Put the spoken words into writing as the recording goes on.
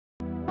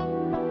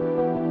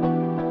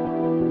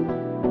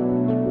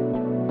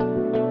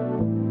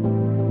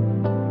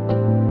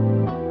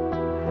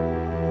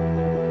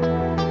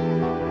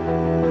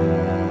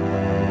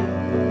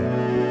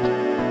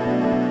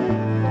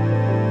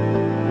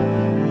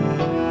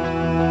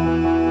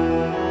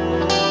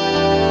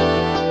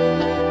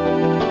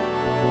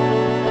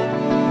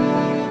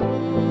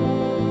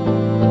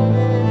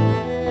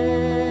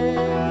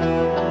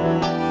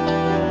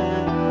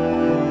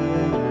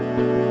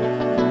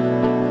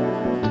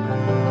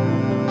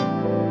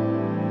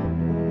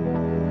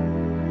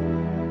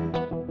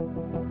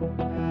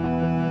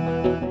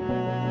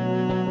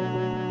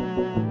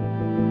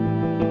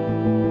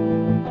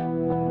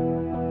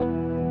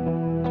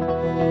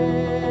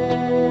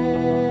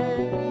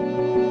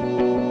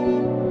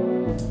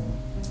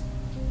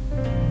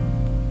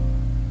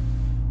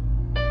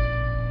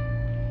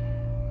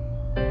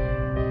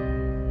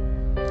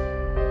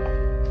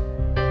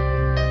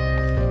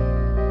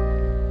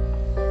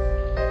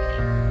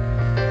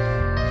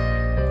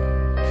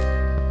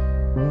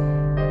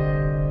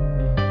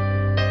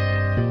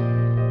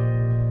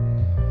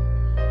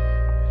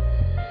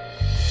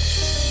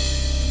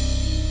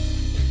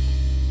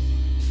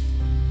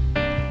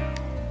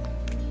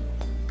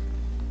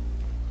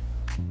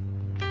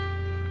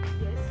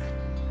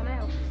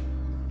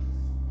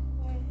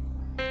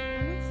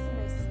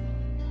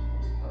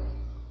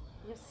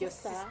Your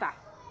sister.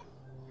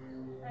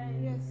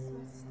 Yes,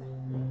 my sister.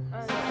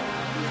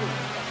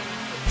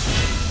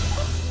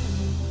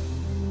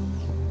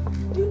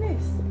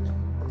 Eunice,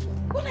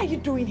 what are you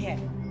doing here?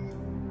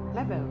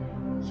 Level?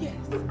 Yes.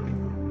 Who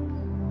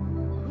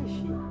is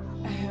she?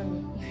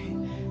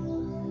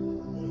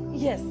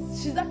 Yes,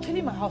 she's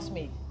actually my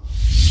housemaid.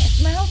 Yes,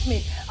 my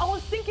housemaid. I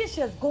was thinking she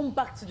has gone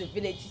back to the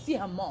village to see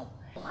her mom.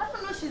 I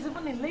don't know she's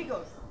even in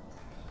Lagos.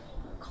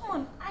 Come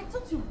on, I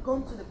thought you've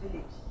gone to the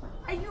village.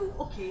 Are you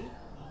okay?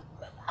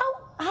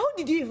 How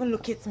did you even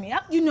locate me? How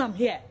do you know I'm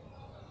here?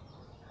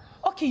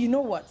 Okay, you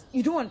know what?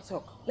 You don't want to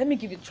talk. Let me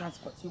give you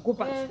transport. You go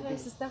back to the village.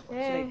 Sister.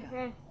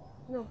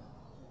 No,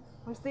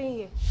 I'm staying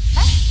here.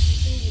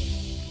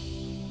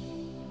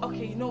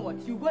 Okay, you know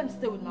what? You go and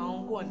stay with my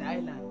uncle on the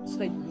island so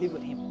that you live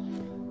with him.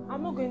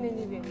 I'm not going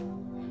anywhere.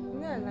 You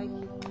know I like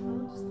you. I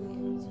want to stay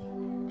here with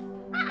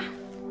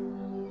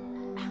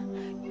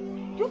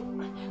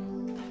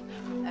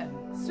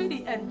you.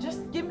 Sweetie,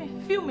 just give me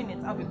a few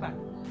minutes. I'll be back.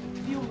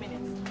 Few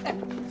minutes.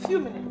 Few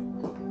minutes.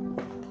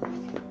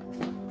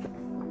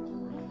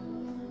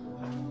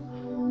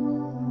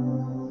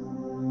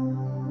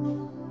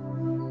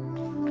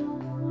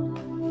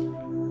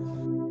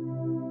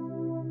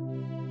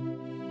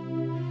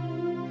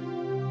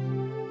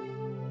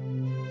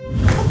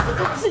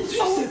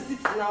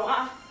 Sit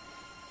now.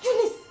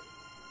 Eunice,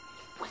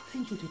 what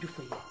thing you to do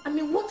for you? I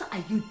mean, what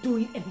are you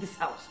doing in this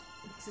house?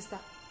 Sister,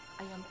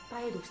 I am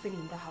tired of staying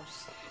in that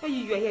house. Oh,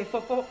 you are here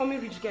for me,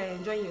 rich guy,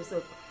 enjoying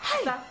yourself. Hey.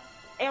 Sister,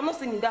 I am not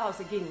staying in that house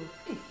again.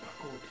 Hey,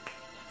 God.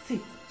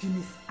 See,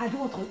 Eunice, I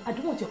don't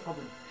want your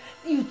problem.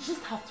 You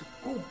just have to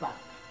go back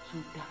to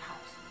that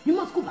house. You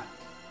must go back.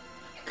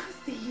 You can't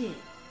stay here.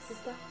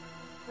 Sister,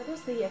 I don't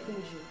stay here,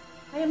 finish you.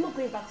 I am not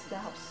going back to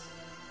that house.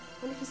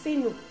 And if you say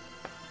no,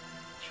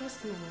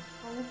 trust me,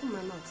 I will open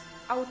my mouth.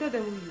 I will tell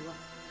them who you are.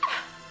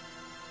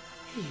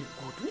 Hey,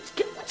 God, which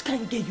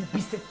kind of girl you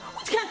be, sir?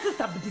 Which kind of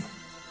sister be this?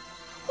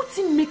 What's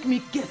it make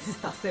me get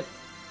sister, sir?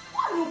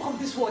 Why don't you come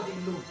this world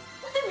alone?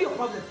 What's it be your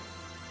problem?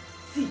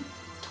 See.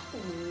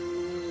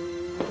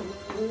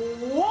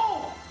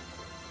 Whoa!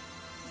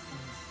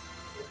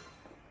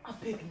 I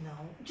beg now.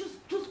 Just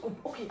go.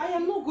 Okay. I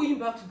am not going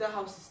back to that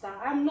house, sister.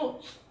 I am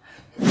not.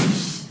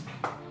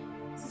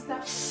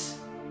 Sister.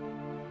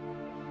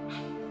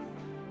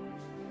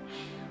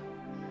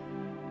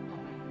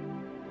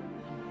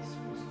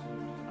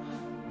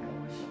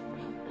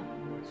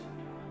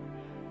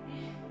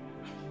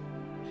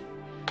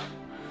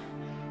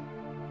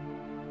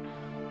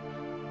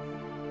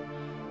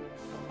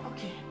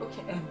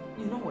 Okay,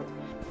 you know what?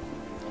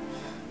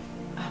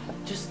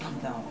 Just calm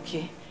down,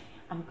 okay?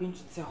 I'm going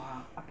to tell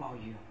her about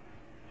you.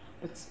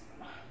 But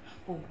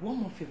one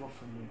more favor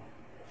from you.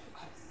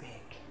 I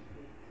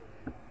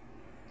beg.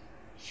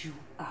 You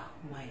are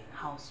my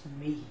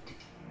housemaid.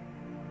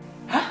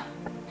 Huh?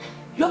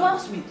 You're my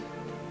housemaid?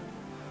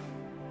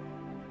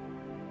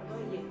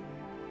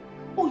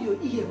 Oh, you're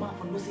here, man,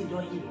 for no say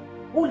you're here.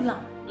 Hold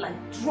on, like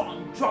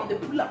drum, the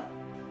pull up.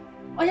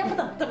 Oh, yeah, put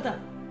up.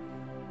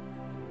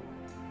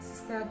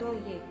 Sister, I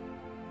don't hear.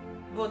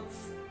 But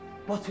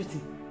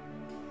waiting.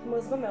 You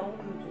must buy my own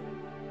clothes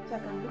so I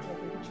can look like a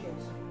rich girl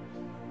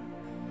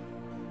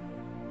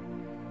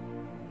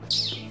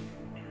too.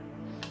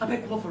 I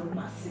beg more for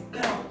romance.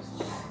 Girls.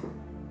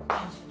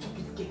 You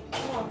stupid girl.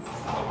 Come on.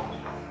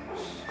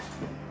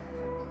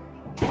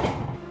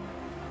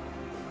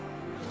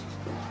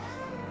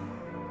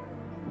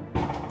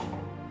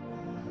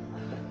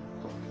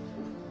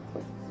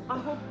 I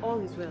hope all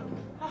is well.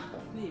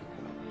 Babe,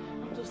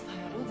 I'm just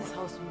tired. All this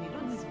housemaid,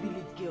 all these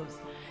village girls,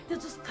 they're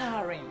just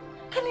tiring.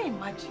 Can you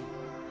imagine?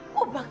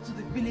 Go back to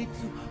the village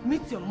to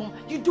meet your mom.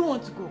 You don't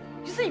want to go.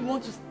 You say you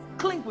want to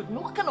clink with me.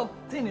 What kind of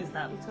thing is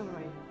that? It's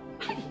alright.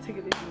 Take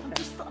a little time.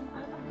 Just stop.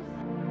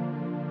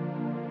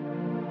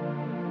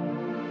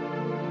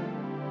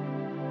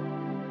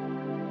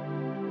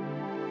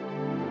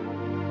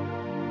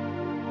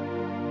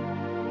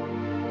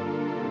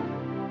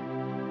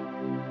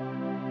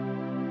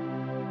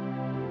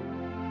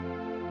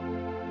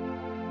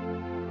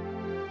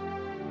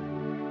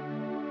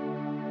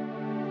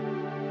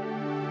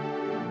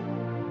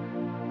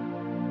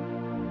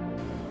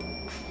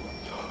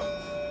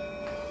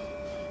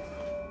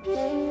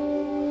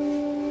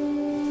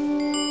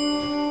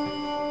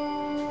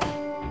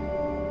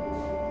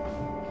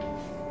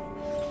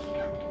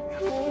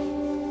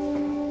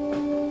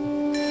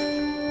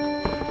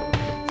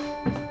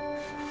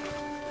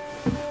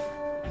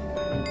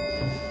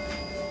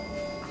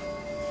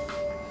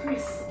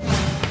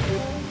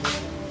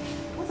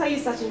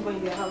 Searching for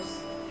in their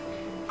house.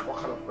 What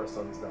kind of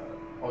person is that?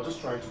 I was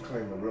just trying to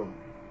clean the room.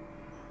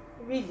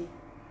 Really?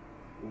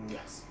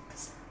 Yes. I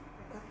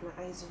got my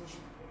eyes on you.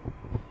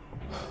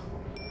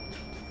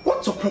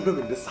 What's your problem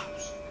in this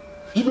house?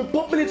 You've been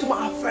popping into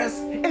my affairs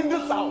in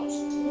this house.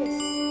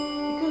 Yes,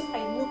 because I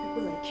know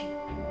people like you.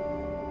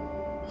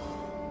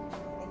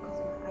 I got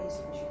my eyes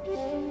on you.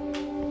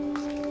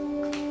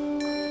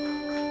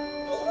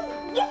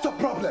 What's your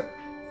problem?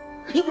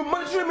 You've been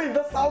monitoring me in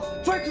this house,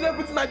 trying to do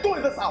everything I do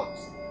in this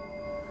house.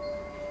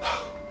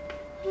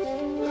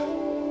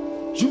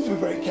 You have to be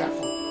very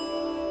careful.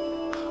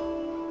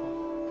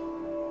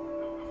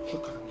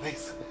 Look at the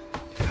lace.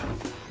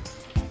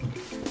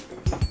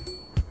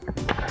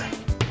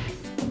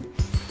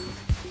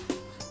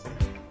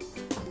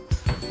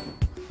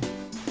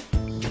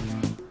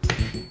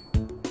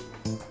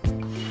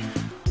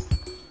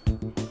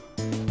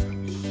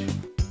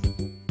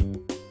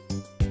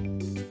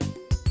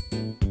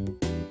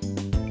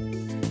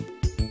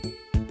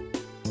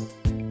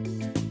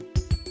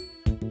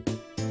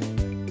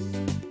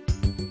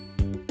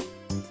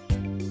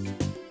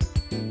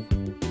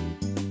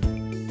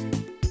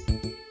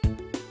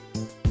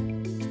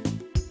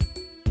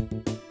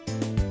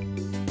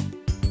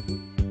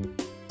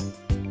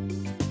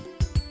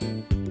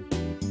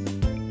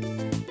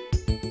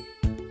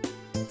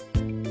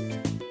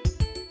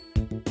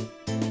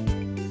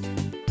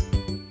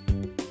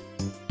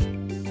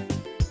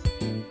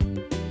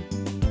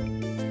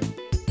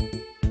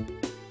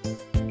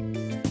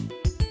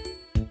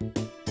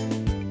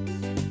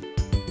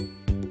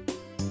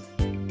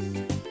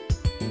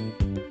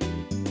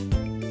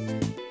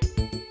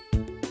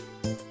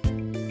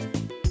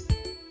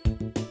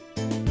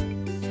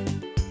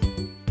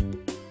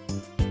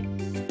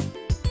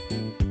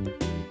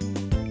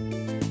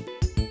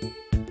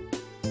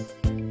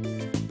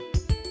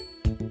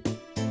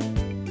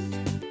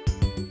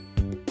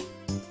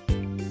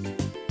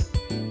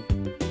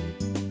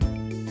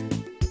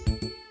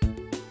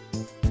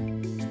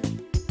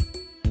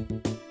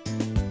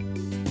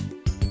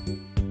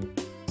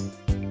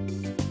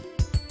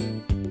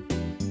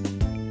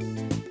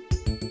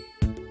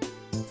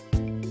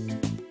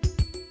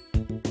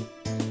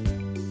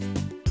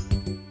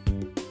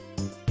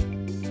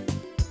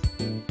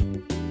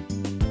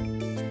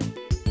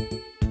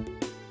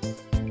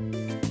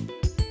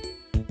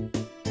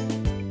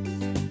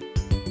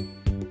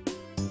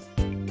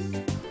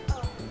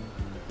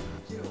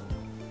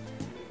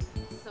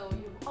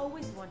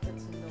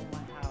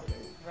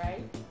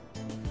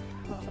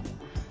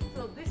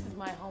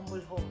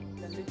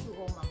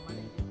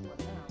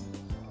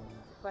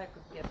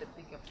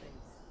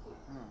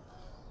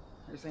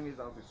 You're saying this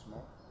house is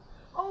small?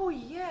 Oh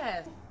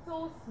yes,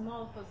 so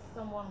small for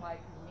someone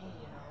like me,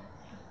 you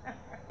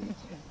know.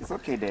 It's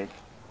okay, Dad.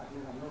 I'm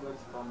not going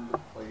to come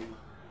look for you.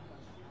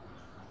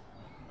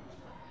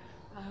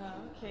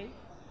 Okay,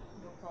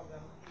 no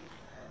problem.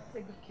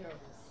 Take good care of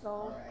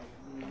yourself.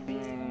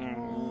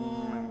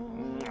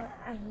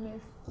 I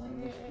miss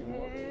you.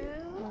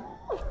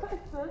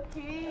 It's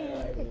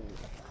okay.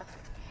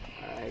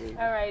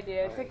 All right,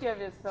 dear. Take care of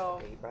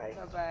yourself. Okay, bye.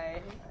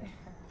 Bye-bye.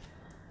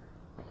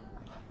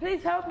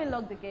 Please help me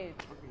lock the gate.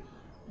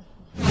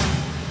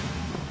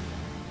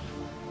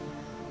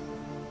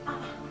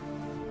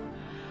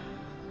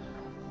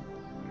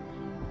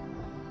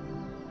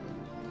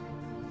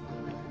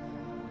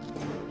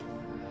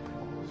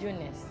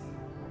 Eunice,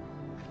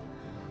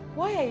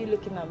 why are you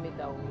looking at me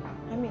that way?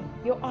 I mean,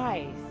 your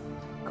eyes.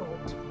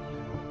 God.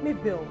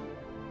 Mabel,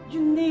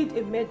 you need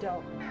a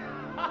medal.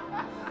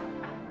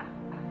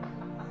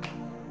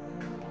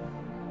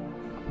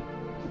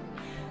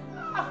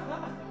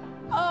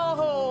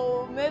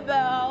 Oh,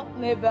 Mabel.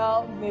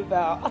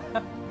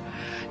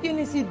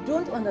 Eunice, you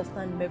don't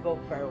understand Mabel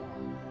very well.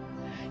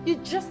 You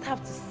just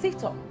have to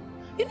sit up.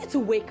 You need to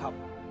wake up.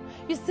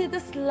 You see,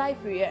 this life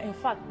we are, in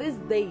fact, these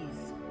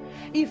days,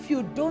 if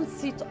you don't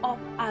sit up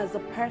as a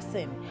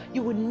person,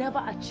 you will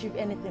never achieve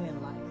anything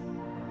in life.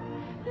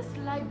 This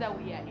life that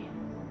we are in,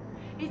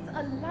 it's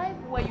a life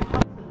where you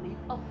have to live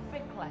a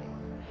fake life.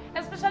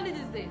 Especially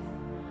these days.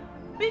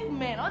 Big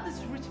men, all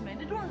these rich men,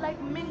 they don't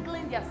like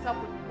mingling themselves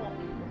with poor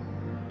people.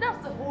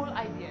 That's the whole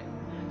idea.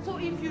 So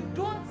if you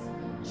don't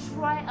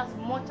try as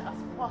much as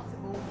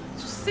possible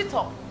to sit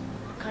up,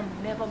 you can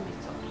never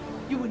meet up.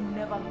 You will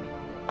never meet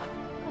them.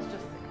 Let's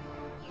just think.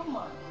 Come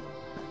on.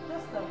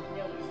 Just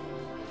here with me.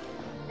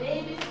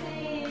 Baby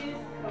sis,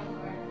 come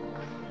on.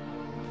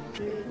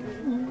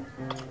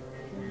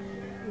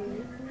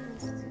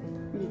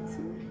 Me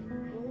too.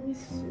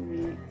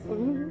 Sweet.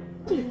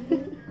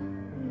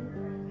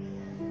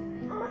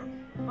 I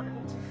want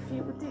to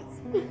feel this.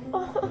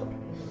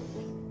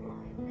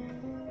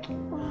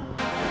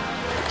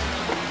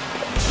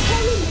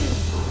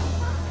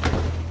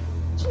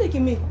 Look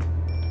at me.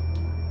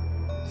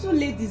 Two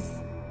ladies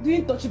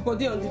doing touchy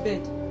body on the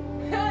bed.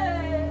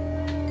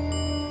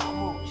 Hey.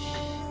 Oh,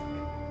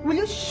 will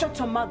you shut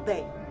your mouth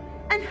there?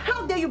 And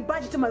how dare you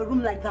barge into my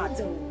room like that?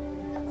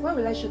 Why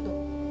will I shut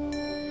up?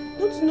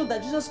 Don't you know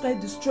that Jesus Christ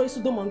destroyed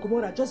Sodom and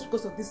Gomorrah just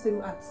because of this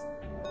same act?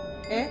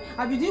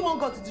 Have you didn't want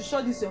God to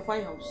destroy this your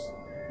fine house?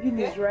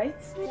 Eunice, right?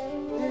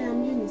 Yeah,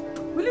 I'm Eunice.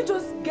 Will you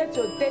just get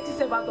your dirty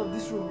self out of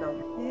this room now?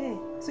 Yeah.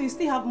 So you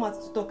still have mouth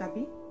to talk,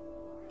 Abby?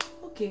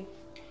 Okay.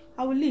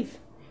 I will leave.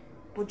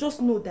 But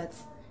just know that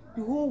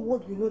the whole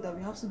world will know that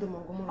we have Sodom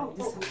and Gomorrah in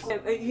this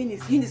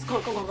house. Eunice,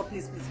 come,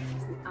 please.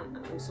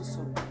 I'm so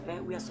sorry.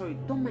 We are sorry.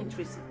 Don't mind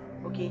Tracy,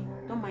 okay?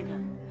 Don't mind her.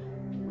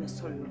 We are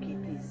sorry, okay,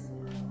 please.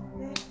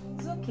 Yeah,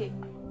 it's okay.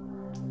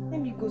 Let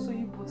me go so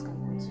you both can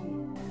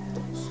continue.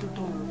 So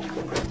don't worry.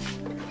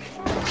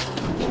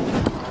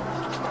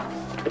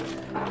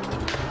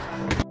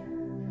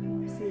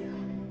 See,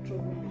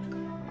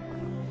 troublemaker.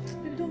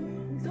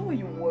 Is that what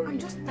you worry? I'm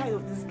just tired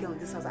of this girl in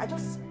this house. I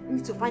just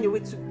need to find a way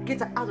to get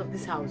her out of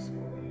this house.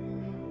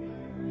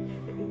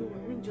 You know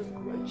what? Let me just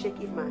go and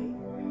check if my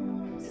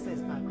sister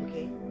is back,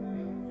 okay?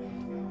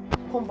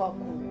 Come back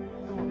home.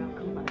 Don't worry, I'll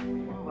come back.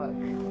 Come back.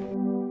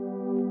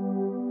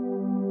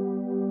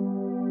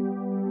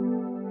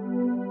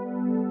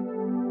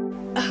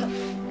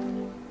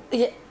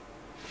 Yeah.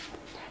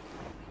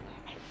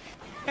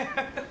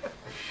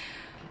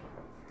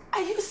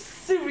 Are you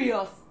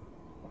serious?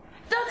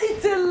 That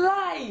is a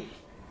lie.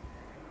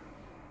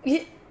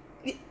 Yeah.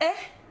 Eh?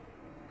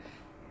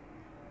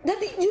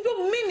 Daddy, you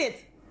don't mean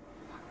it.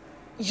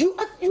 You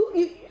are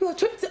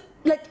trying to,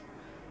 like,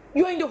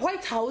 you are in the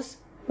White House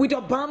with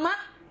Obama?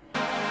 Oh,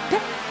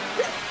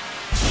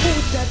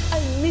 Dad,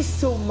 I miss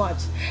so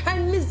much. I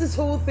miss this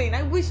whole thing.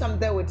 I wish I'm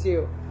there with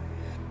you.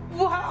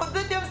 Wow,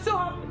 Daddy, I'm so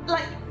happy.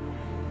 Like,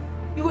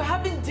 you were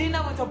having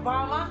dinner with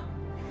Obama?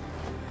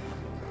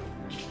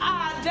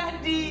 Ah,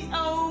 Daddy,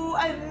 oh,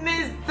 I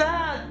miss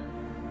that.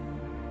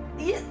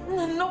 Yes,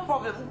 no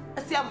problem.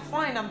 See, I'm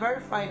fine. I'm very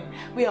fine.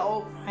 We are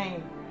all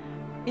fine.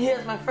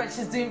 Yes, my friend,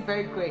 she's doing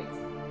very great.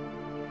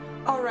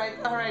 All right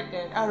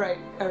then. All right.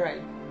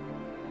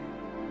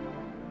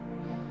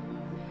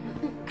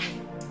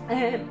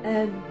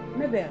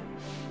 Mabel,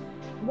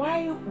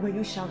 why were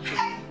you shouting?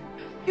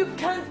 You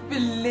can't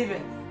believe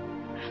it.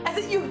 I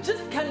said you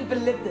just can't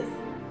believe this.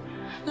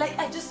 Like,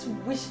 I just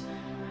wish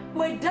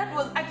my dad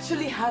was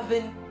actually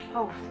having,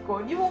 oh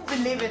God, you won't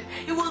believe it.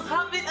 He was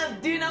having a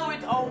dinner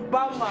with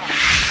Obama.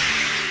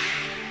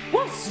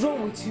 What's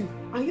wrong with you?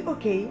 Are you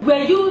okay?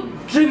 Were you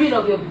dreaming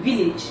of your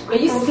village? Were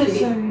you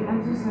silly?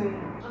 I'm so sorry.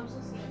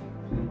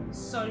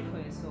 Sorry for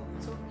yourself.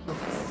 It's okay.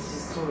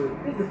 She's sorry.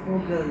 Leave the poor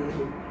girl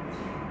alone.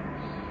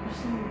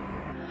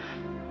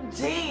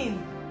 Jane,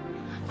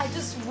 I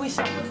just wish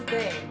I was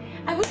there.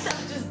 I wish I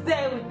was just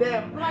there with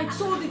them. But I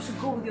told you to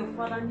go with your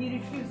father and you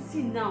refused.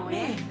 See now,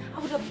 eh? I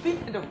would have been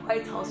in the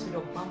White House with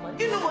Obama.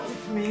 Do you know what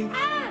it means?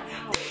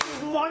 This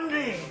is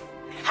money.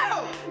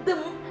 How? The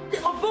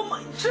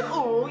Obama,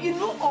 oh, you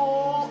know,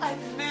 oh, I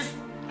missed.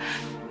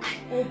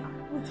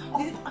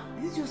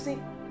 Did you say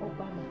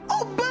Obama?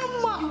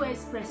 Obama!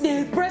 US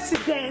president. The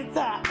president,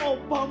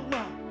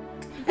 Obama.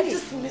 I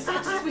just miss. I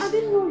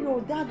didn't know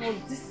your dad was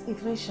this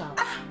influential.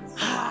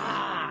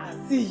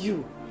 See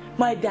you.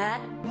 My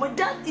dad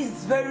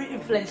is very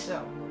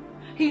influential.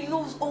 He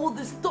knows all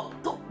this top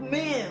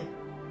men.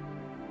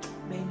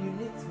 Man, you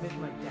need to meet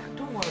my dad.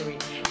 Don't worry.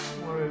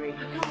 Don't worry. I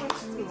can't wait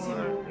to meet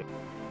him.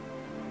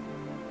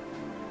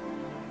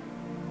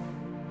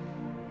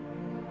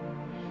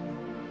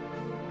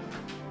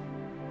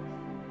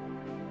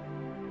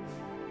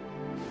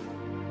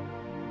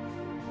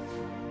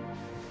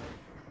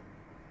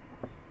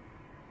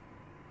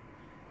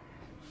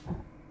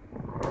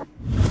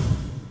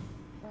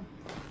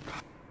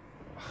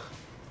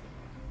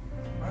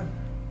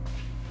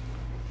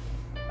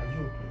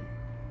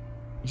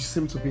 You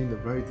seem to be in a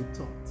very deep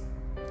thought.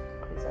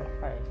 Chris, I'm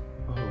fine.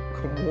 Oh,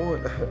 come on.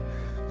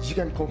 You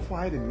can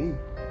confide in me.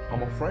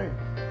 I'm a friend.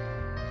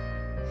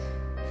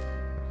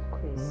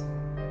 Chris,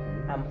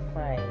 I'm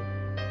fine.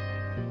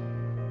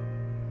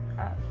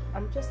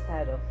 I'm just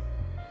tired of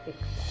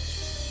fake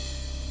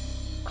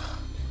life.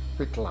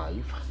 Fake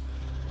life?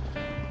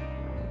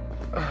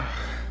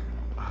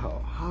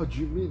 How do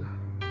you mean?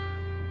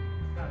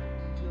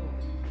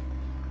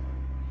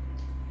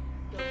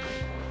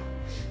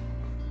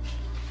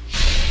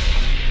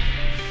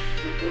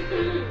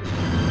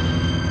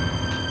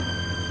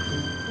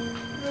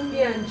 Me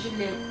and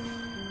Juliet,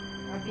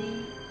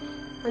 Abby,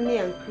 Annie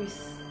and Chris.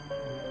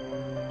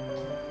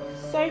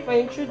 Sorry for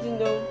intruding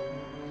though.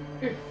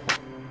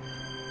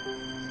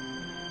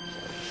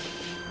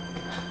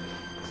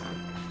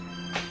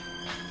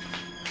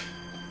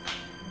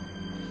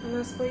 And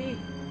as for you,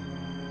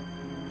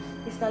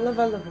 Mr.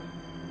 Lover,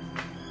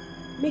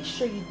 make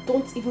sure you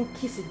don't even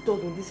kiss a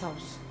dog in this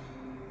house.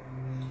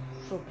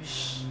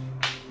 Rubbish.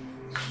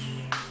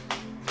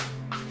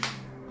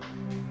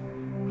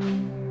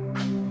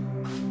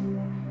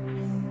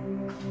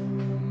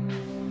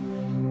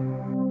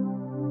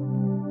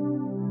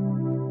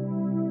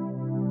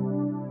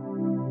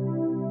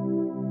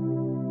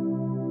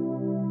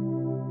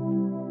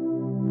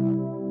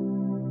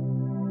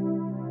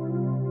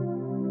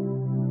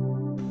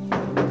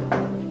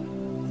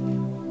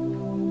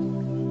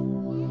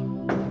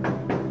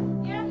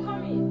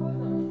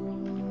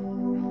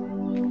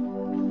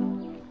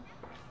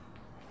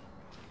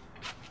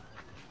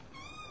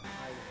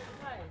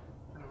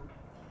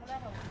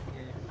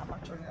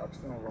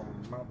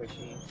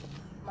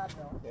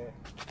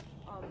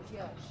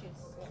 Yeah, she's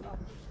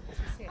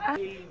here.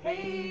 Hey,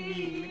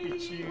 look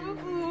at you.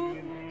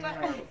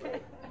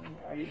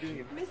 How you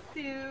doing? Miss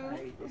you.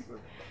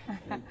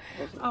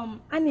 Hi,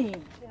 Annie.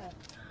 Yeah.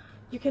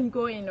 You can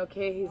go in,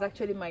 okay? He's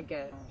actually my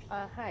guest.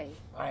 Hi.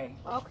 Hi.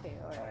 Okay,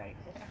 alright.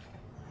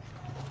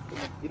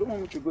 You don't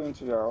want me to go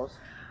into your house?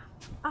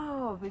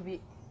 Oh,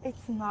 baby,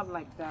 it's not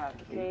like that,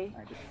 okay?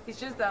 It's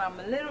just that I'm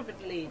a little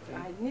bit late.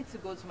 I need to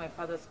go to my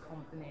father's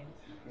company.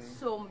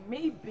 So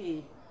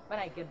maybe when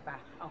I get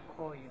back, I'll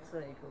call you so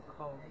that you can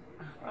call me.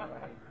 All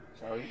right.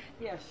 Shall we?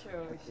 Yeah,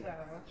 sure, sure.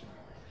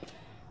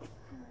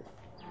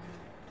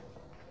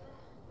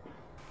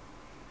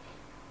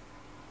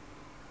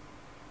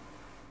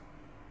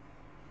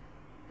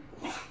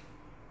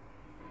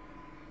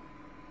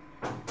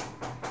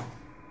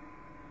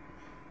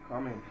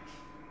 Come in.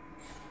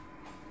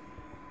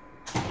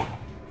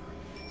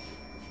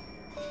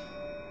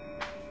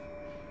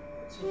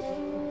 Just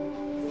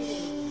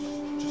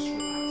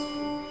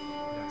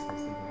relax,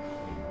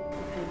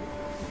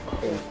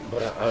 okay?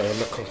 But I am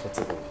not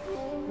comfortable.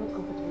 Not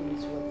comfortable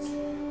with what?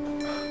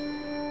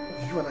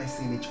 You and I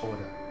seeing each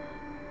other.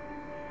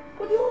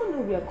 But you all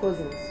know we are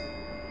cousins.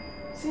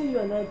 Seeing you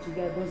and I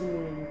together doesn't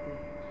mean anything.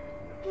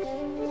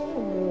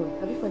 Oh no,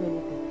 have you found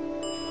anything?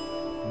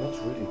 Not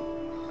really.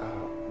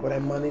 But I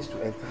managed to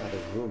enter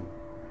the room.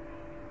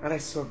 And I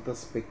saw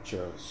these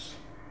pictures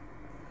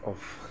of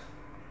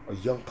a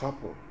young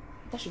couple.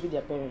 That should be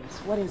their parents.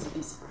 What is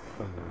this?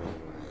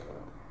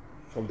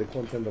 From the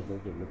content of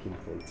what we're looking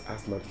for, it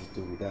has nothing to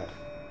do with that.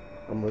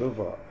 And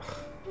moreover,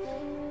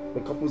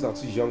 the couples are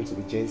too young to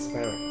be Jane's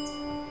parents.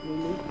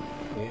 Really?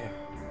 Yeah.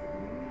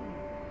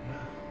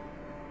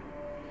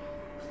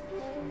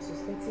 I'm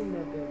suspecting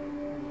Mabel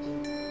and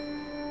Jane.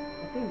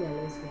 I think they are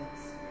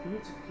lesbians. You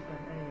need to keep an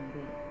eye on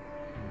them.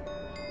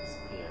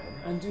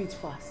 And do it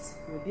fast.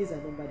 Your days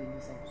are numbered in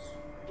this house.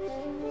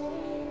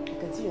 You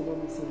can see your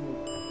mom is saying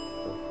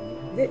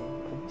no.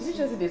 Did you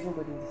just say there's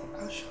nobody in this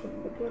house? I'll show you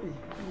nobody.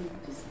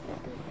 Just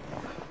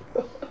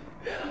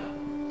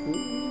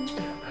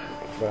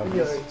But I'm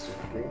just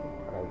okay?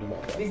 I'll do my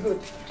best. be good.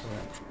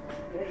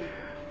 Alright.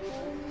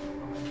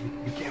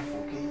 Be careful,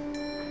 okay?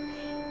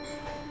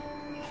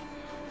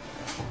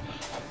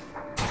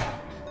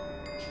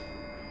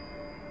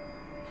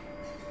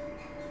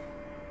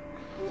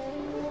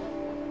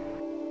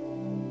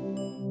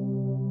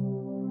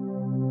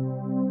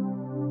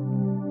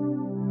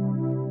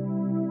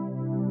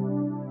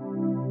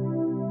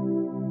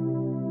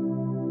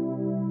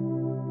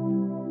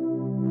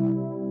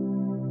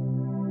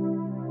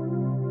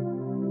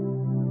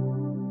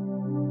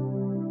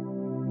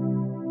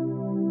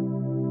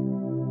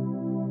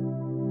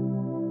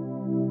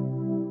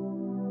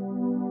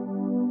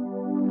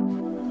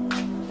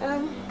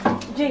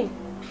 Jane.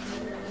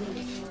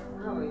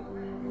 How are you?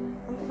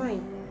 I'm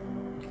fine.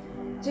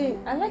 Jane,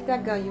 I like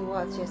that girl you were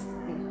out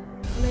yesterday.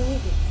 And I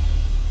need it.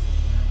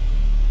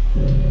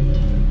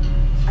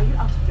 Are you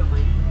out of your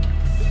mind?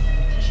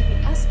 I should be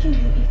asking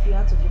you if you're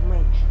out of your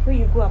mind when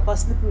you go about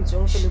sleeping with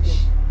your own fellow girl.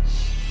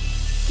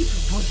 Keep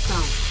your voice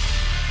down.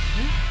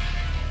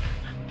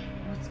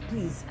 But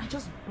please, I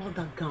just bought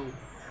that gown.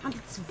 And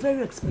it's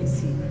very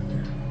expensive.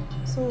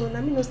 So,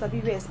 Nami knows that be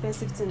very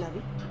expensive thing,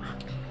 Nabi.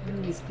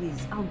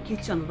 Please, I'll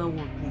get you another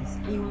one, please.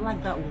 And you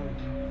like that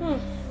one.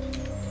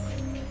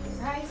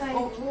 Hi, Sai.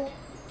 Oh,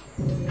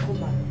 come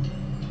back.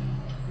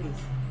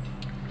 Please.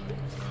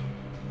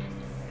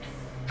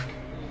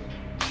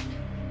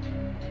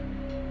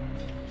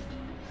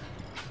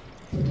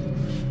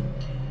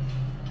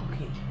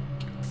 Okay.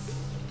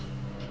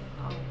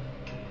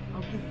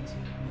 I'll give it to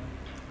you.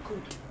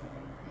 Good.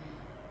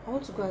 I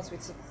want to go out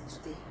with you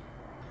today.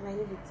 And I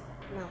need it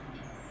now.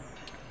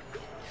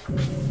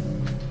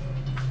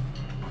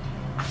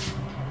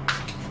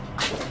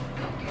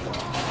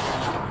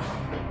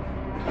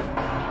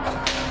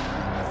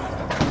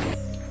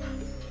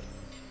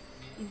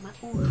 In my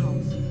own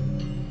house,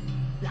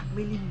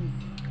 blackmailing me.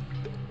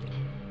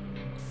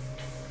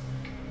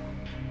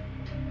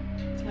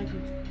 What am I going to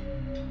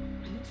do?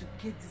 I need to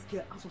get this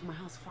girl out of my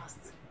house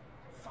fast.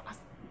 Fast,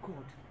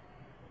 God.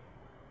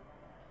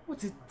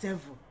 What a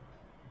devil.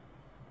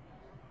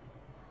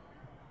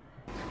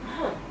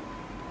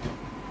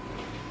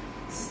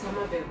 Sister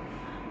Mabel,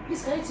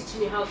 please can you teach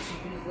me how to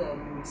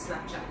use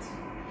Snapchat?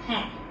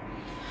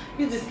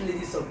 You these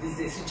ladies of these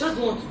days, you just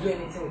don't want to do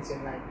anything with your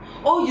life.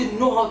 All you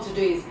know how to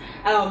do is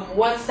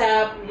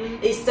WhatsApp,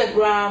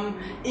 Instagram,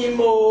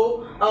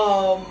 Imo,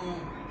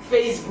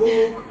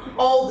 Facebook,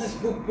 all this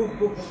book.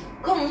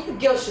 Come on, you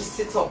girls should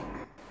sit up.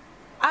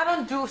 I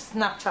don't do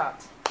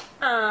Snapchat.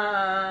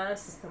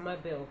 Sister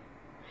Mabel,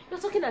 you're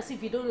talking as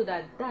if you don't know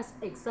that that's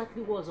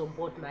exactly what's on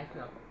board right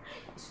now.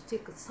 You should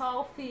take a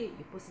selfie,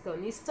 you post it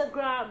on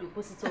Instagram, you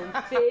post it on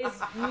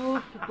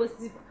Facebook, you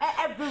post it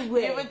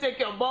everywhere. You even take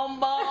your bum,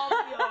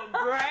 your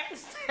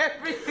breast,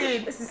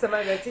 everything. Sister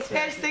Mabel, teach me.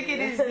 Can't take it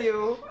easy,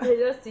 you.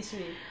 Just teach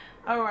me.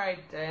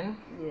 Alright then.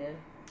 Yeah.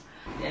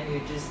 Then you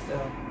just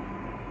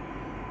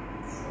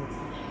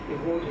you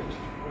hold it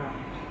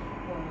round.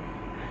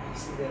 And you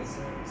see there's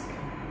it's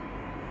coming.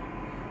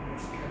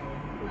 It's coming.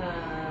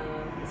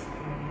 It's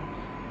coming.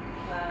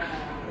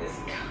 It's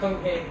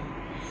coming.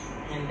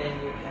 And then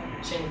you can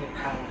change the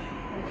color.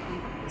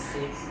 You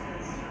see?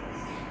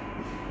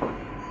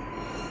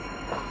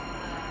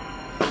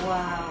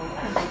 Wow.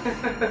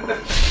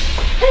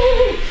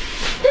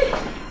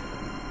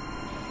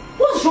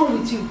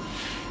 you?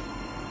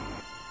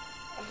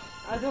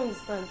 I don't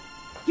understand.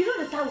 You don't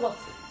understand what?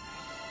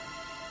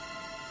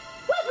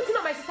 Why are you putting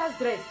on my sister's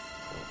dress?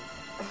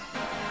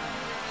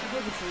 She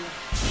gave it to me.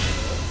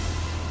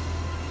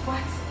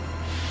 What?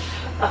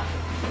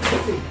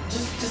 See,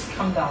 just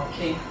calm down,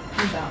 okay?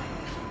 Calm down.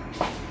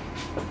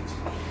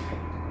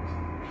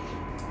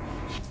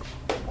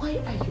 Why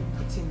are you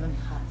putting on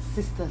her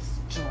sister's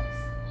dress?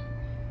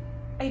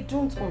 I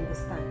don't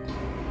understand.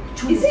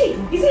 Is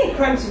it a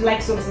crime to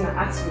like something and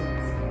ask for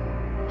it?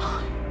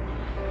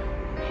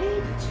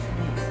 Hey,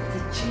 the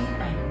chain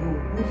I know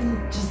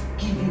wouldn't just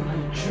give you her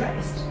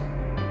dress.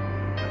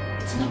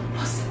 It's not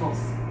possible.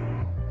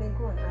 Then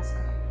go and ask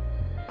her.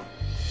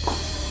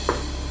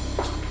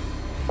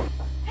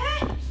 Hey!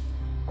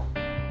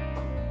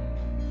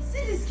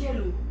 See this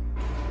girl?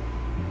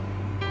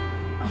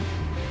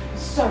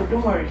 Sorry,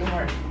 don't worry.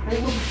 It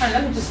will be fine.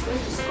 Let me just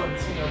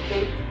continue,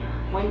 okay?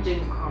 When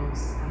Jane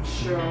comes, I'm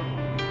sure.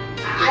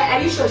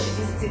 Are you sure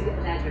she's still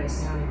that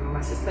dress? No,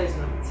 my sister is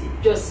not a thief.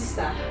 Your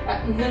sister?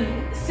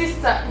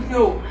 Sister,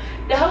 no.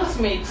 The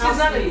housemaid. She's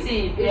not a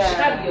thief. She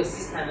can't be your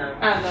sister now.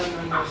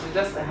 No. She's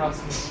just a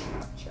housemaid.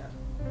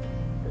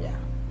 Yeah.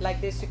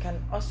 Like this, you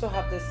can also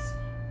have this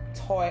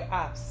toy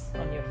apps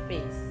on your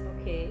face.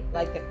 Okay.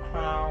 Like the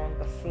crown,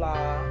 the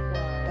flower.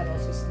 Wow. And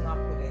also snap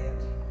with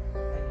it.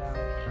 And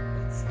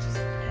it's just,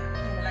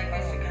 yeah. Like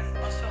this, you can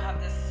also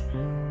have this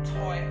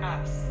toy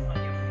apps on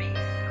your face.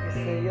 You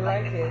see, you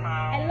like it?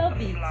 I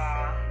love it.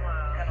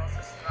 And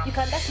also snap. You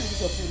can actually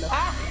use your phone now.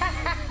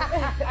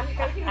 You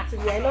can give it to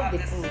me. I love the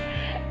food.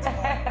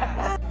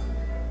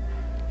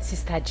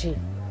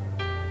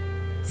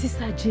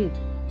 Sister Jane,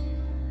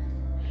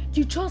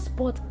 you just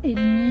bought a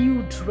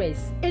new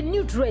dress,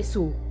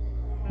 oh,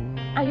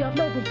 and you have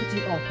not even put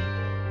it on.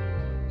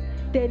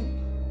 Then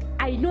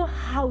I know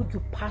how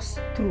you passed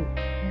through,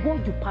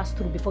 what you passed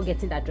through before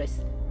getting that dress.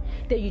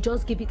 Then you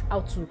just give it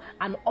out to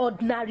an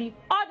ordinary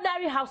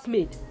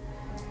housemaid.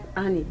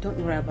 Annie, don't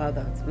worry about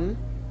that.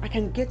 I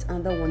can get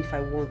another one if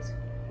I want.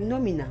 You know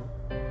me now.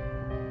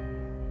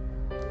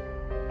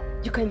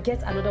 You can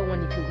get another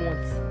one if you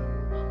want.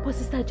 But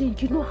Sister Jane,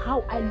 you know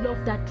how I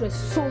love that dress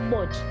so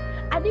much.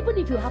 And even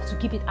if you have to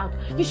give it out,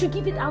 you should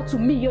give it out to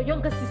me, your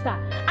younger sister,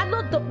 and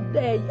not the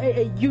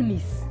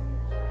Eunice.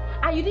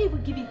 And you didn't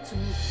even give it to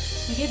me.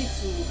 You gave it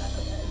to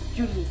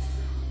Eunice.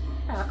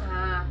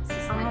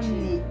 Sister Annie,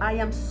 Jane. I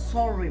am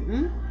sorry.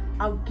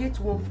 I'll get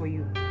one for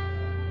you.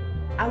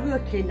 Are we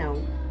okay now?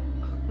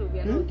 No, we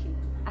are not okay.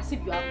 As if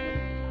you have one.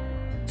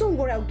 Don't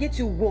worry, I'll get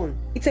you one.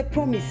 It's a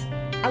promise.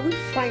 Are we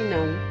fine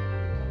now?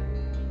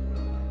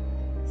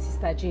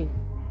 Sister Jane,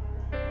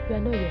 you are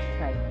not yet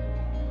fine.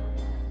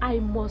 I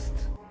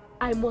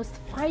must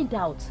find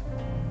out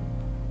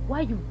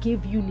why you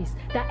gave Eunice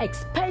that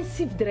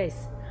expensive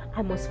dress.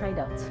 I must find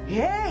out.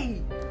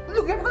 Hey!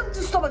 Look, you're going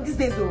to stop on these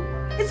days though.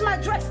 It's my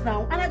dress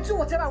now, and I do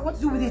whatever I want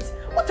to do with it.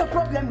 What's your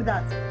problem with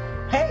that?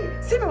 Hey,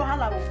 see me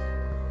wahala.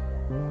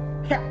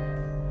 Yeah.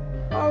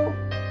 Oh.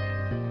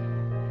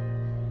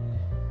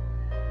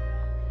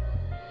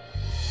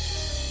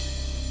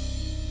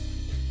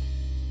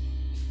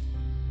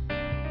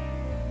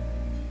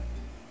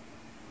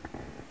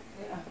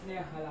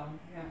 Yeah,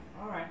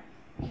 alright.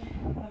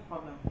 No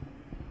problem.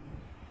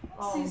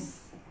 Sis.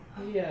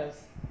 Yes.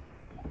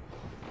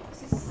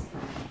 Sis.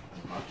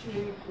 I'm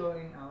actually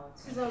going out.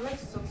 Sis, I'd like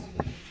to talk to you.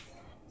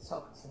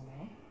 Talk to me.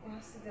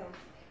 Yeah, sit down.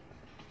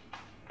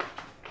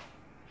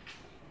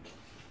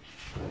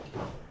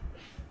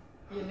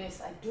 Eunice,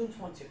 I don't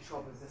want your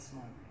troubles this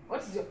morning.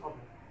 What is your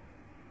problem?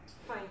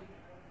 Fine.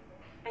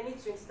 I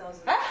need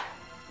 20,000. Huh?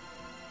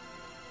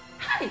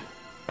 Hi!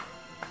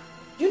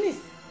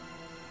 Eunice,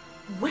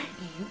 where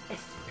do you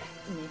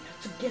expect me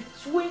to get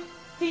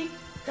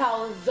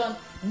 20,000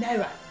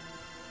 naira?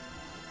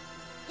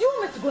 You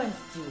want me to go and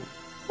steal?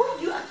 Where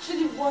do you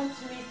actually want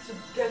me to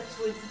get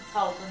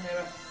 20,000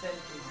 naira to send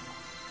to you?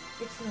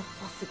 It's not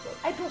possible.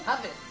 I don't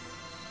have it.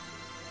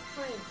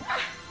 Fine.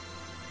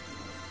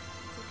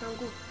 You can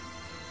go.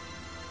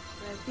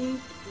 I think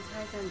it's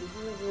high time the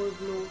whole world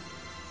knows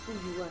who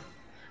you are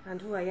and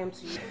who I am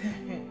to you.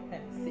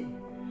 See,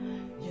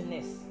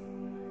 Eunice,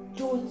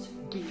 don't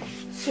be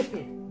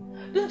stupid.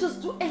 Don't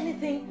just do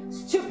anything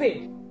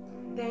stupid.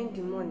 Then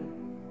the money.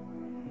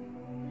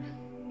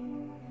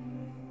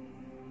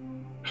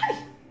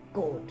 Hey,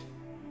 God.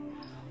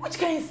 Which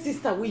kind of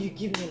sister will you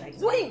give me like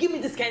this? Why you give me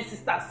this kind of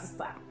sister?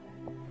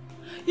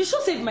 You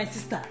should save my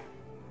sister.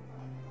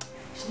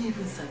 She didn't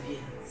even serve you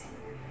anything.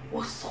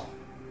 What's up?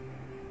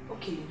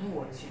 Okay, you know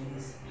what,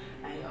 Eunice?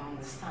 I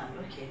understand,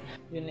 okay.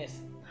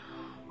 Eunice,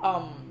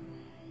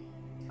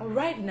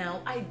 right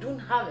now, I don't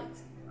have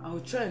it. I'll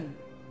try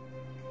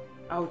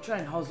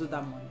and hustle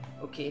that money,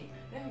 okay?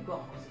 Let me go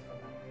and hustle for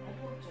that. I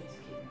don't want 20K.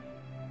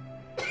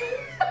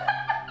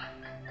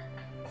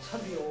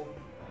 Don't be old.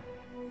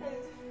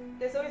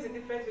 There's always a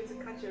different way to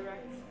catch a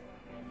rat.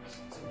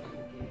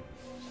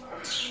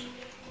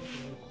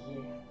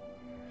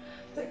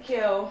 Take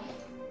care.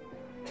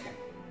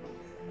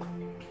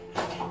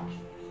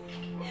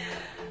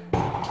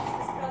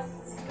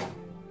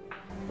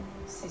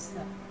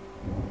 Sister,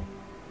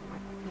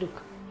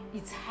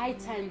 it's high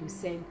time we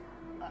send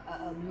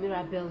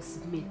Mirabelle's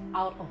maid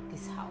out of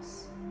this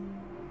house.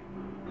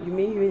 You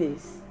mean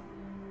Eunice?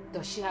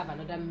 Does she have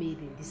another maid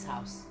in this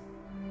house?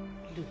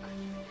 Look,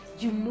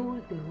 you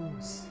know the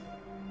rules.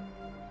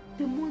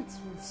 The month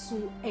will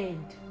soon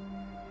end.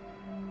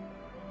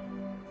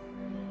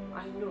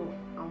 I know,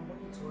 I'm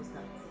working towards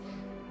that.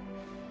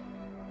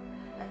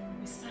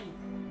 Besides,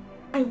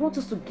 I want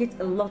us to get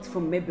a lot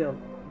from Mabel,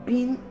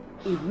 being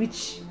a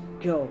rich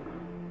girl.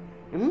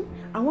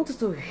 I want us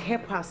to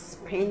help her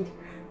spend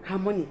her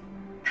money.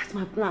 That's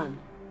my plan.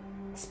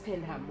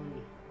 Spend her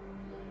money.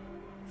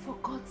 For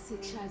God's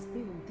sake, she has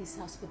been in this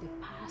house for the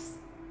past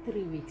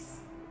 3 weeks.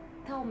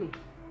 Tell me,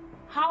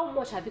 how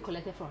much have you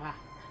collected from her?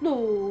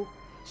 No,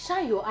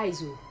 shine your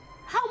eyes, oh.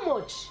 How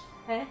much?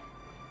 Eh?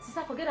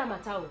 Sister, forget that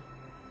matter. Oh.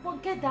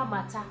 Forget that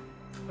matter.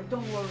 But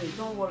don't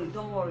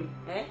worry.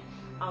 Eh?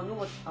 I'll know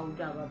what I will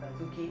do about that,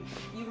 okay?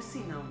 You will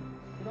see now.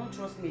 You don't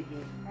trust me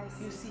again.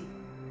 You see.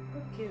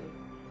 Okay.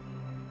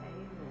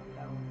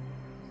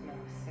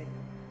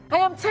 I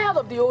am tired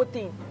of the whole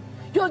thing.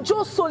 You're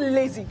just so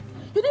lazy.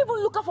 You didn't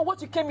even look out for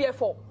what you came here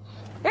for.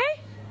 Eh?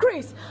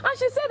 Chris, and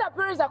she said her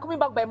parents are coming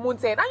back by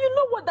month end, and you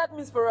know what that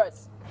means for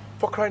us.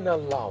 For crying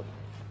out loud,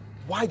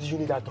 why do you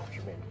need that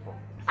document for?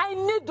 I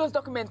need those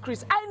documents,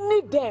 Chris. I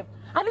need them.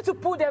 I need to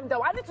pull them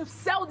down. I need to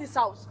sell this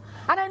house.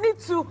 And I need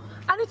to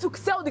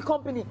sell the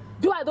company.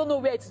 Though I don't know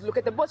where it is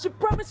located, but she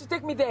promised to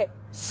take me there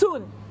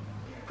soon.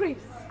 Chris,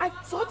 I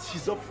thought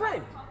she's a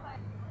friend.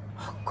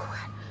 oh God.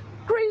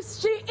 Chris,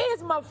 she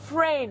is my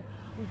friend,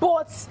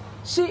 but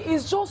she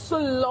is just so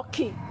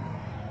lucky.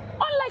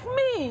 Unlike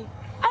me,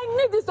 I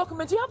need this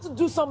document. You have to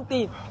do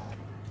something.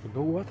 You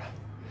know what?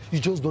 You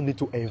just don't need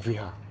to envy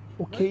her,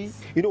 okay?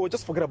 What? You know what?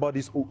 Just forget about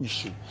this whole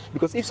issue.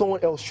 Because if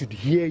someone else should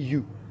hear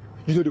you,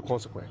 you know the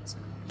consequence.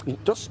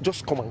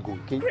 Just come and go,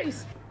 okay?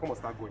 Chris! Come and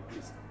start going,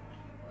 please.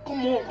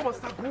 Come on, come and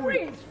start going.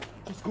 Chris!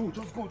 Just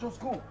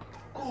go.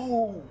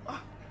 Go!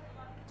 Ah.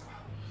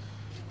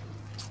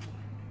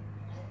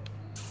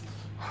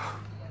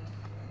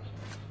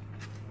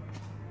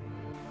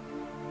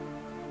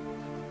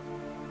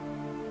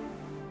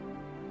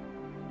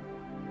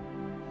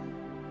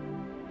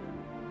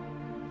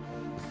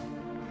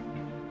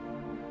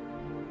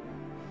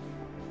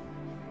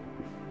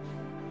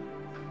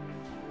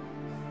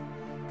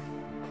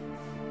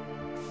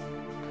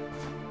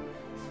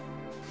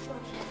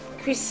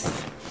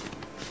 Chris,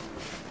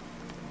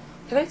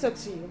 can I talk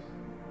to you?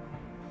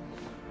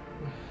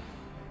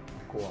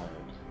 Go ahead.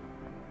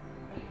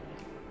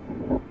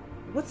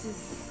 What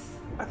is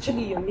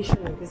actually your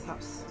mission in this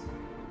house?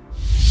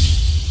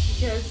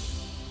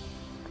 Because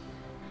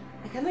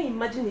I cannot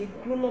imagine a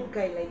grown-up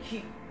guy like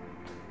you.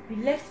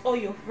 You left all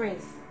your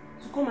friends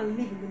to come and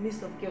live in the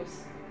midst of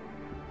girls.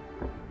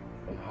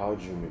 And how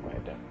do you mean by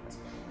that?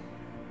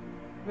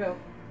 Well,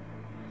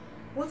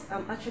 what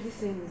I'm actually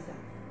saying is that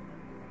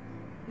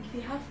if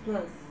you have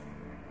plans,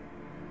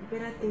 you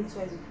better think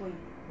twice before you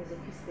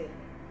execute them,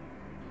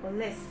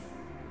 unless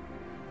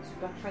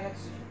it backfire to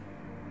you.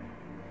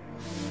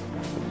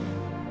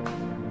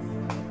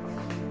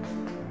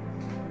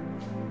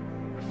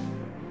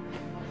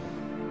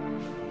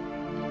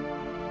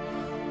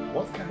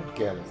 What kind of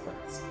girl is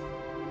that?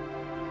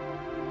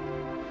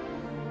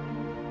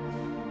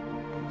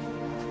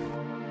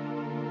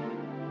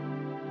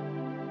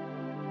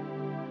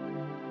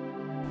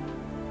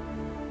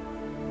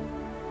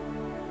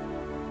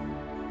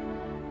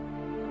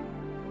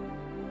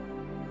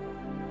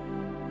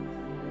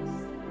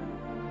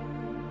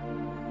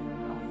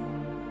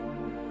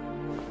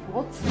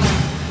 What?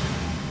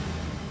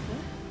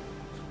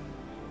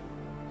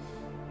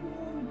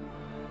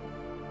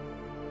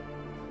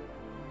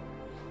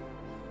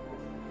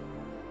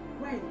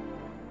 When?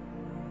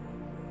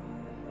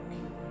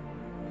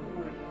 Don't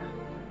worry.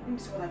 Let me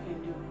see what I can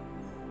do.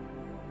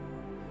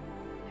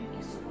 Thank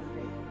you so much,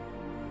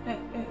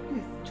 babe.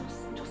 Please,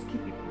 just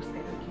keep me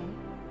posted, okay?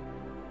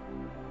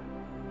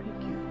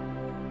 Thank you.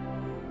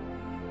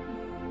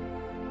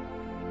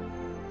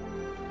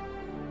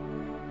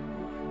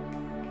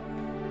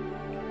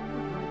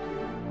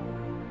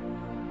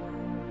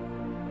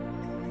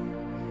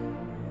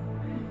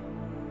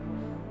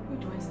 Where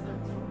do I start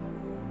from?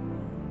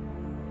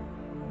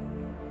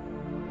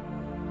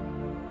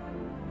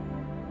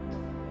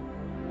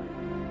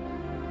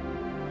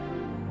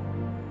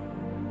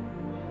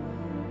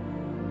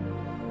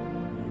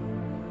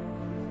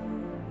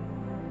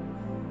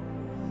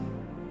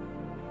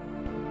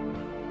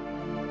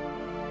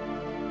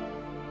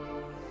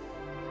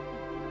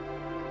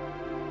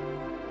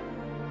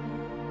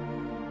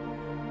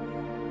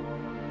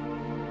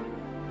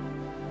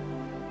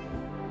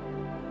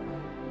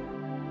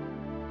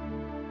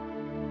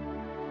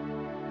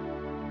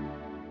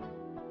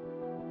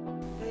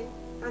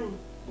 Annie,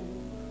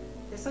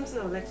 there's something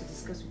I would like to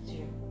discuss with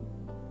you.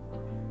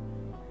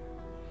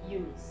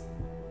 Eunice,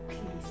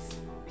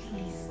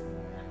 please.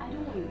 I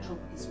don't want you to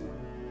trouble this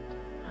morning.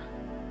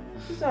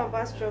 This is our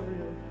past trouble.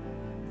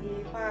 The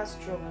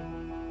past trouble.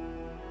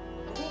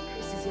 I think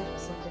Chris is here for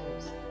something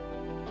else.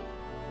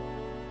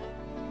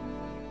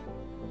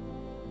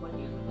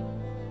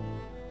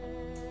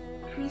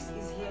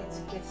 is here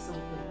to get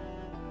something.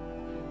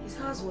 His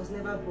house was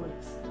never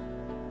burnt.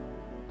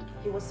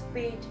 He was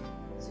paid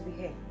to be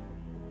here.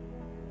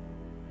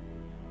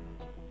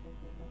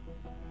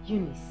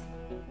 Eunice,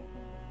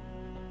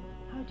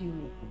 how do you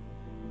mean?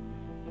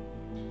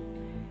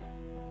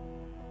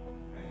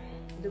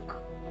 Look,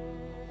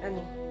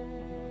 Annie,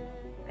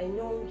 I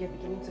know you're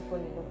beginning to fall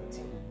in love with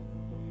him,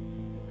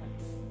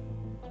 but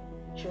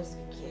just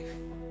be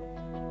careful.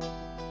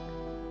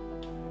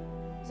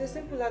 It's a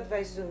simple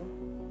advice though.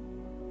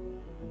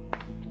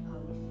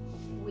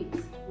 Wait.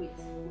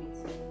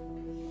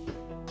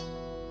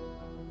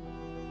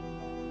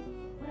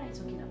 What are you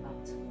talking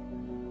about?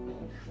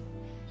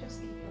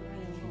 Just keep your eye on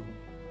him.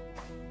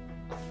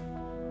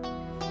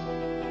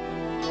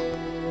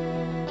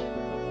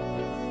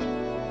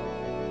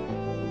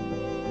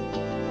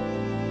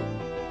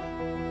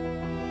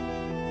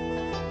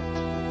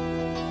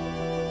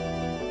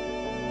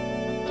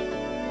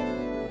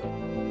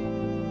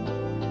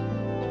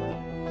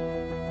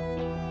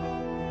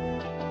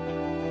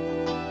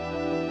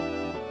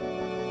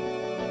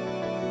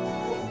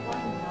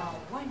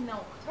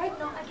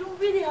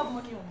 Really have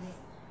money on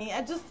me.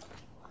 I just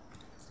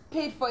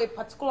paid for a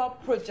particular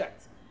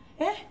project.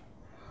 Eh?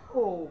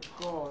 Oh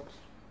God.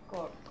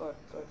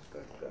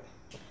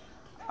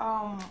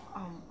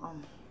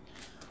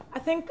 I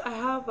think I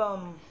have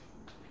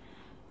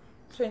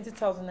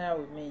 20,000 naira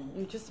with me.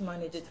 You just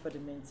manage it for the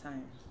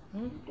meantime.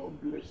 Hmm? God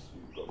bless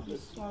you. God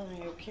bless you.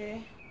 Sorry,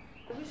 okay?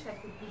 I wish I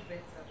could do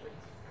better, but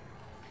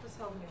just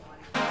help me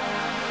money.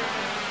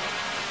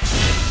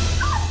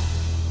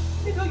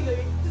 You know you're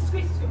a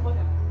disgrace to your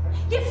mother.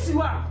 Yes,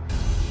 you are.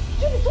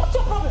 Eunice, what's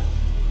your problem?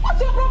 What's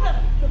your problem?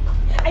 Look,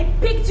 I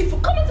begged you for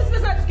coming to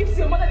this house to give to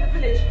your mother in the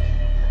village.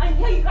 And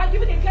here you are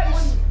giving a girl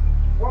money.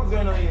 What's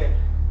going on here?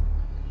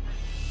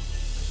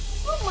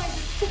 Don't mind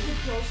this stupid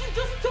girl. She's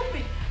just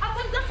stupid. I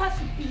think that's how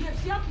she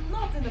behaves. She has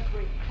nuts in the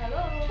brain.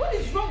 Hello? What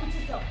is wrong with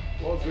yourself?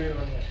 What's going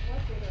on here?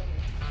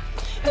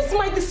 Just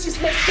mind this, she's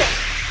messed up.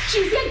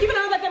 She's here giving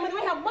another guy money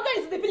when her mother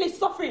is in the village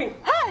suffering.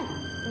 Hey!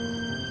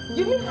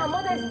 You mean her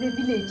mother is in the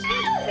village?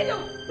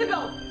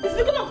 Little, it's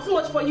becoming up too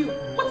much for you.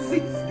 What is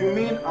it? You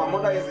mean our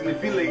mother is in the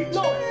village?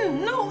 No,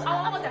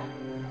 our mother.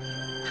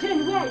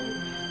 Jane, where are you?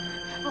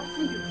 I've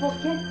seen you.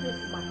 Forget this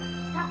matter.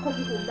 Start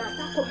coming home now.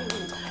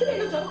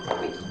 Start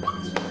coming home.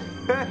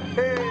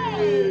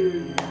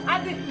 Hey!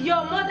 As in,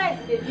 your mother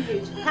is in the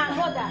village. Her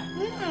mother.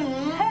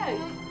 Hey!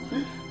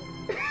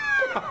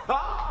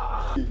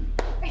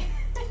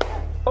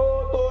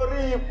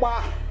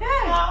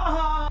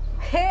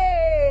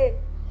 Hey!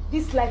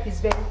 This life is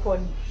very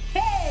funny.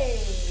 Hey!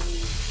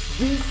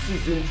 This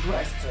is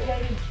interesting.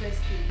 Very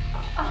interesting.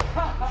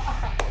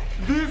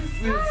 This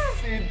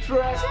is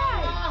interesting.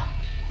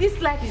 This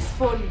life is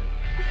funny.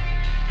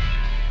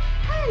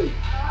 Hey!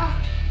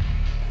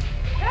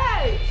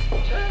 Hey!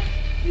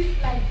 This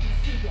life is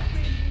serious.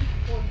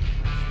 Funny.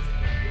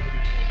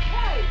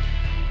 Hey!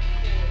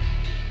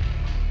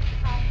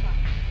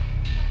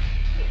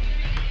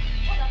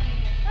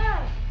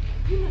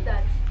 You know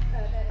that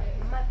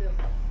madam,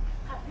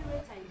 her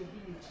parents are in the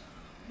village,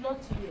 not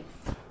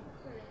US.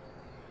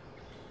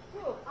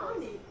 Oh,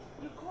 Annie,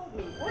 you called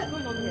me. What's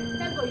going on here?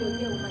 Thank God you're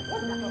here with my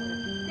sister. What's that?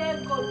 Thank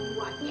God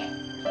you are here.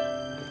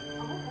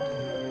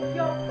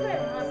 Your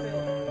friend,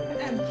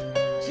 Mabel.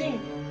 Jean,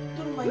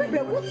 don't mind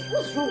Mabel,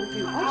 what's wrong with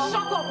you?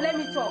 Shut up, let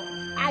me talk.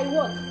 I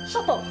what?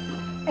 Shut up.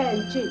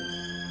 Jane,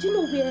 do you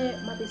know where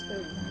Mabel's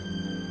parents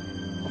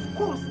are? Of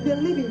course, they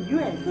live in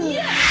US.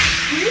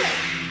 Yes!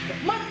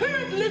 My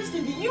parent lives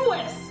in the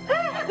US.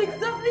 That's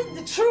exactly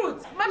the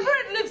truth. My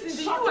parent lives in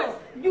the US.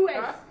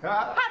 US.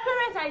 Her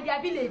parents are in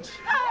their village.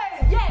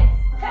 Hey! Yes.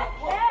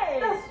 Hey!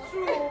 That's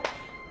true.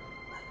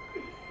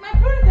 My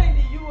parents are in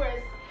the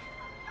US.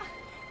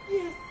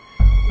 Yes.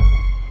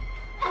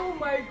 Oh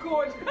my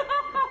God. Hey!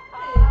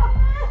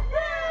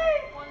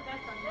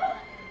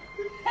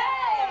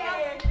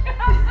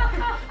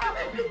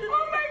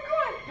 Oh my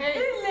God.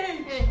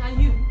 Hey, and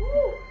you?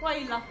 Why are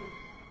you laughing?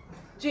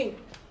 Jane,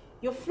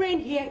 your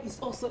friend here is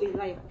also a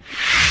liar.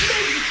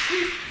 Maybe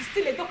Chris to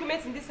steal a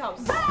document in this house.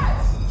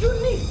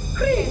 Eunice,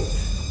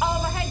 Chris. I'll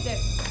overhead them.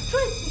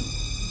 Tracy.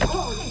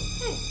 Oh,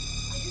 hey.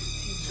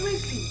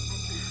 Tracy,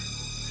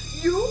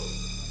 you?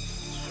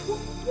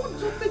 What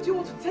document do you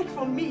want to take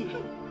from me?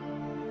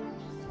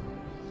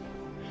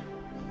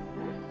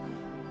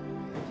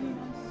 Jean,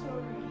 I'm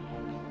sorry.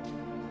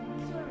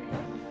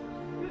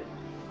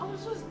 I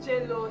was just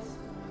jealous.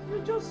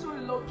 You're just so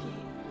lucky.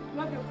 You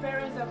have your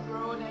parents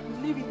abroad and you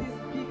live in this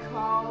big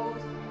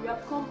house. You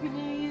have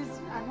companies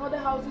and other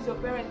houses your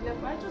parents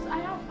left. I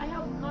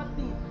have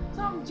nothing.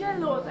 So I'm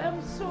jealous.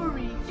 I'm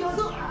sorry. You're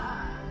so... I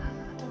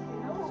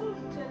was so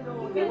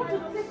jealous. You want to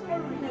take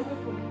everything away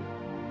from me.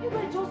 You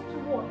were just to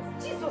what?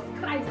 Jesus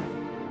Christ.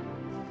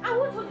 I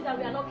won't tell you that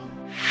we are lucky.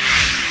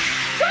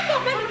 Shut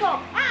up, baby girl.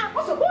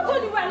 Who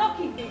told you we are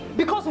lucky?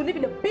 Because we live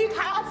in a big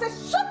house. I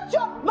said, shut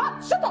your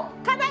mouth. Shut up.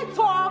 Can I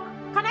talk?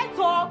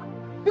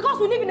 Because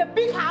we live in a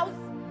big house.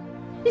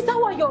 Is that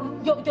why you're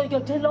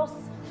jealous?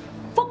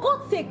 For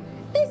God's sake,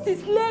 this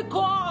is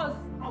Lagos.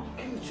 I'll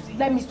kill you today.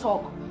 Let me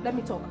talk.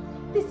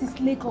 This is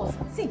Lagos.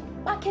 See,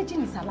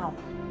 packaging is allowed.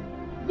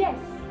 Yes.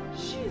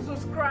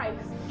 Jesus Christ.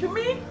 You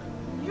mean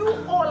you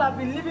all have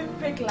been living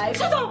fake life?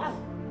 Shut up! I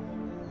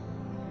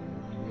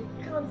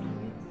can't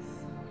believe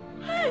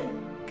this. Hey!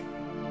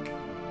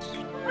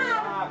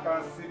 I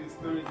can see the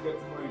story is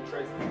getting more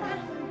interesting.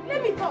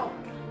 Let me talk.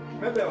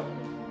 Mabel,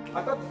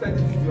 I thought you said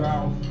this is your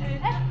house.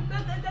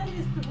 That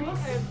needs to be...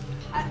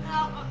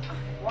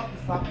 What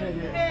is happening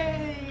here?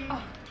 Hey!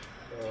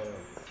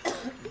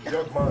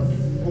 Young man,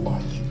 go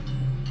back.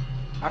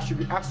 I should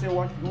be asking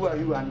who are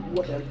you and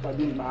what are you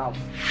doing in my house?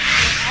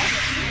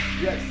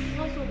 Yes.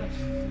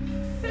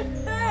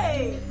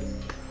 Hey!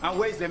 And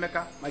where is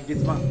Emeka, my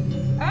gate man?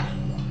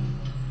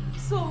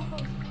 So,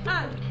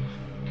 Anne,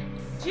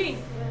 Jean,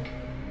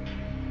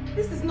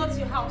 this is not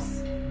your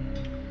house.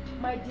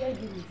 My dear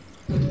Eunice,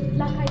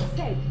 like I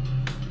said,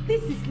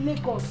 this is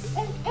Lagos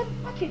and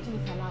packaging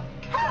is allowed.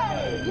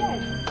 Hey!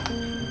 Yes.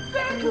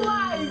 Fake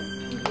life!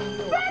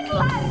 Fake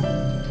life!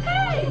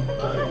 Hey!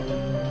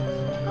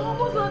 I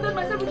almost landed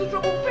myself into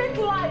trouble. Fake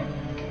life!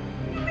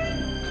 You mean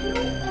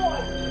you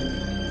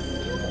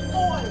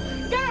all?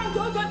 Get out,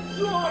 don't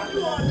you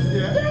all.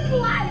 Yeah. Fake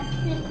life!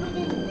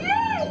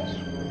 Yes!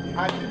 I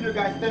give you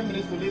guys 10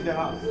 minutes to leave the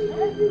house. Hey!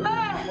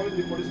 Call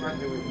the police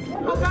right away.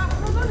 Okay,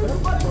 I'm not even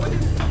calling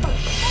police.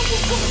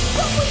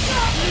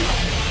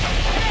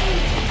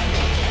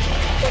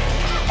 Hey!